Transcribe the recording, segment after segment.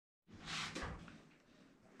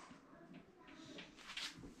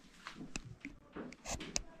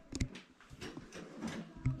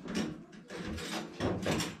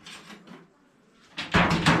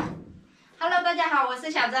大家好，我是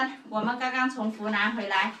小珍。我们刚刚从湖南回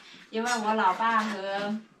来，因为我老爸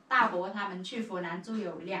和大伯他们去湖南住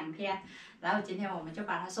有2天，然后今天我们就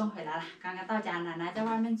把他送回来了。刚刚到家，奶奶在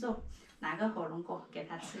外面做，拿个火龙果给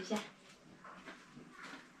他吃一下。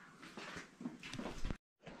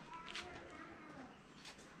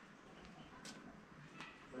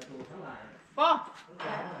哦，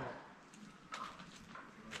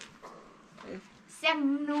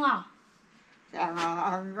香đúng không? Dạ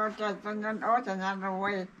là có chân nhân ố chân nhân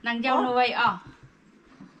rồi. Nàng dâu nuôi à?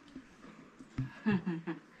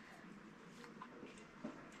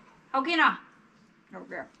 Ok nào?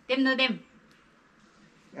 Ok. 点都点。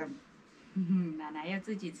点。奶奶要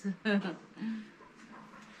自己吃。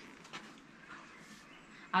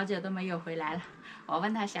好久都没有回来了，我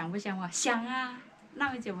问他想不想我，想啊，那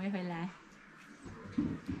么久没回来。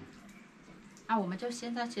那我们就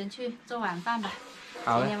现在先去做晚饭吧。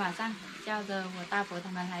今天晚上叫着我大伯他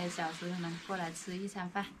们还有小叔他们过来吃一餐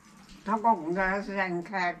饭。他跟我们是让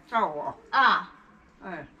开照我。啊。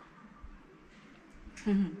嗯。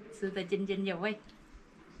吃的津津有味。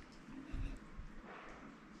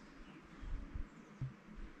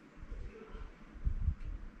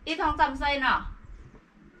一桶怎碎呢？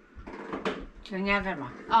全家的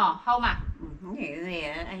嘛。哦，好嘛。你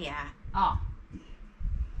哎呀。哦。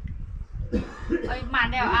ơi慢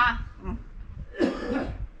点啊。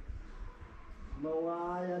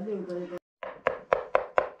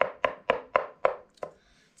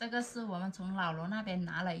这个是我们从老罗那边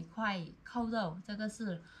拿了一块扣肉，这个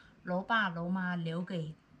是罗爸罗妈留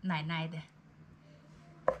给奶奶的，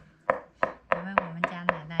因为我们家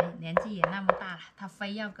奶奶年纪也那么大了，她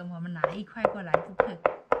非要跟我们拿一块过来不可，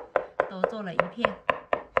多做了一片，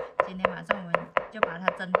今天晚上我们就把它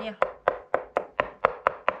蒸掉。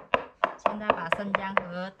现在把生姜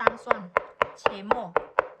和大蒜切末。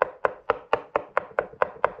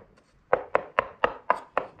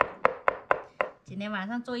今天晚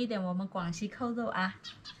上做一点我们广西扣肉啊，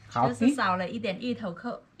就是少了一点芋头。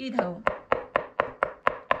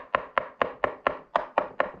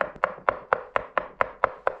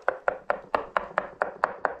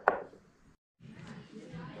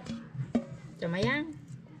怎么样？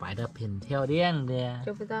摆的挺漂亮的，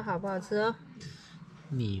就不知道好不好吃哦。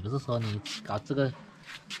你不是说你搞这个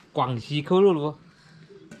广西扣肉了不？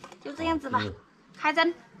就这样子吧，开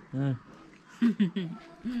蒸。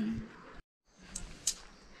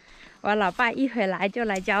我老爸一回来就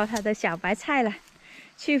来教他的小白菜了。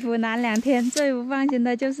去湖南2天，最不放心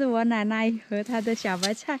的就是我奶奶和他的小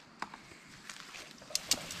白菜。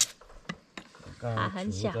它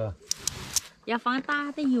很小，要放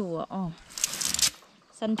大的有哦。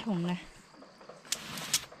生虫了。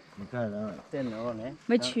你看，然后电脑呢？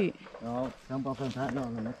没取。然后想把饭菜那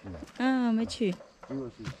没取。没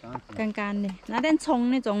取。干干的，拿点葱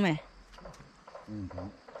那种没？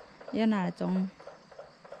要拿来种。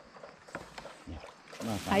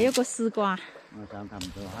还有个丝瓜。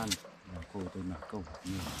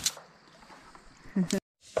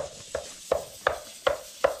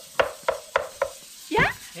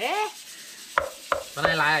呀！哎，从哪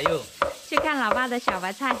里来啊？又去看老爸的小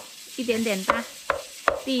白菜，一点点大，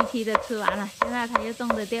第1批的吃完了，现在他又种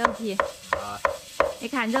的第2批。啊！你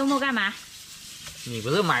砍肉末干嘛？你不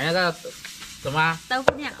是买那个什么豆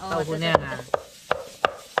腐酿？豆腐酿啊！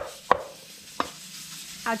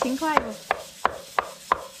好勤快哦！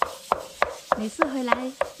你是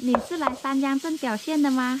来三江镇表现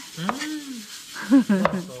的吗？说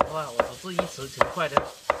话我不是一时勤快的。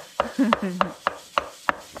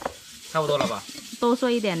差不多了吧？多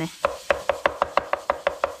说一点呢。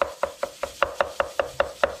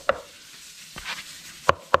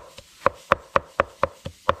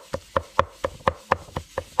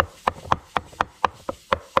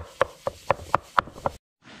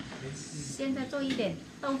现在做一点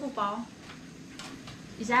豆腐包。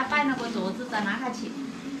而且擺那個镯子在哪開起？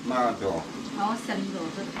哪個镯？哦，生镯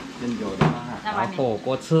子。生镯的嘛。在外面。火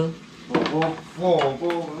鍋吃。火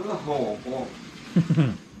鍋。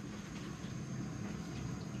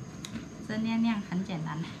这酿很简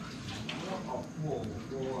单的。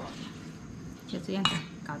就这样子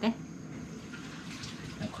搞定。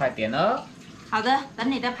快点哦。好的，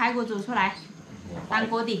等你的排骨煮出来，当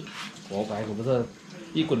锅底。我排骨不是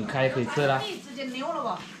一滚开可以吃了？直接牛了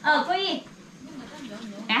吧？可以。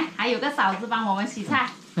哎，还有个嫂子帮我们洗菜。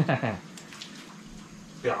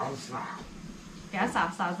不要少。不要少，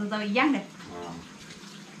嫂子都一样的。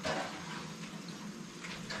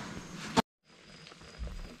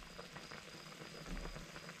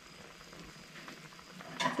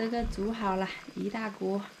这个煮好了，一大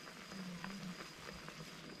锅。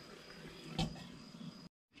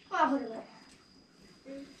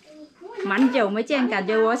蛮久久没见，感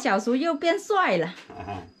觉我小叔又变帅了。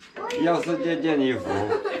又是这件衣服，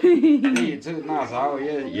第一次那时候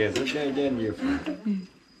也是这件衣服，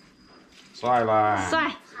帅吧？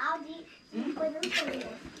帅。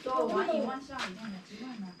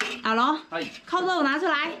老罗，扣肉拿出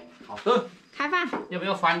来。好的。开饭。要不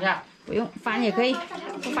要翻一下？不用，翻也可以，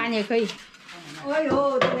不翻也可以。哎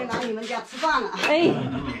呦，今天来你们家吃饭了。哎，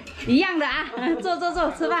一样的啊，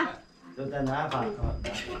坐，吃饭。就在哪吧？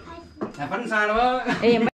来分散了吗？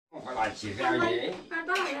哎，没。回来吃宵夜。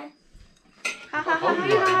好。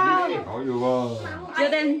好有哦。有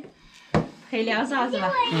点黑聊少是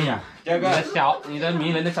吧？哎呀，这个你的迷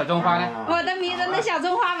人的小中华呢？我的迷人的小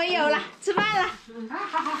中华没有了，吃饭了。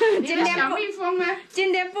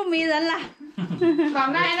今天不迷人了。老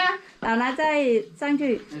奶呢？老奶在上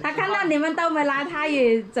去，他看到你们都没来，他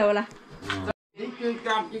也走了。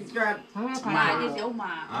买的小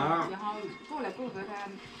马，然后过来过去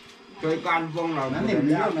看。最干风了，那你们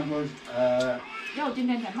要那个肉今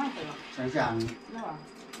天才卖的了。想想。肉啊，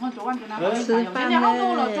我昨晚就拿回来，吃饭人家好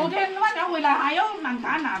多了，昨天晚上回来还有蛮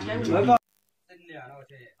大拿的。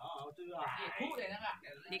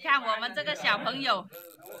你看我们这个小朋友，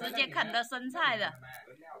直接啃的生菜的，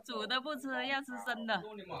煮的不吃，要吃生的。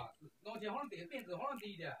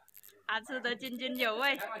他吃得津津有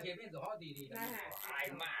味。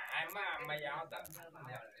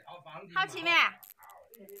好奇咩？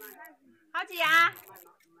好奇啊！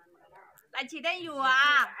来吃点肉啊！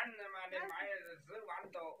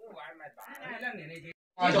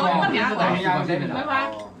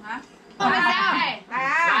来，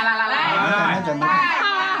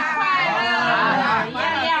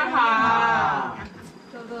好，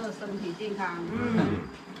哥哥身体健康，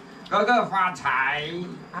哥哥发财，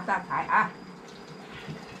发大财啊！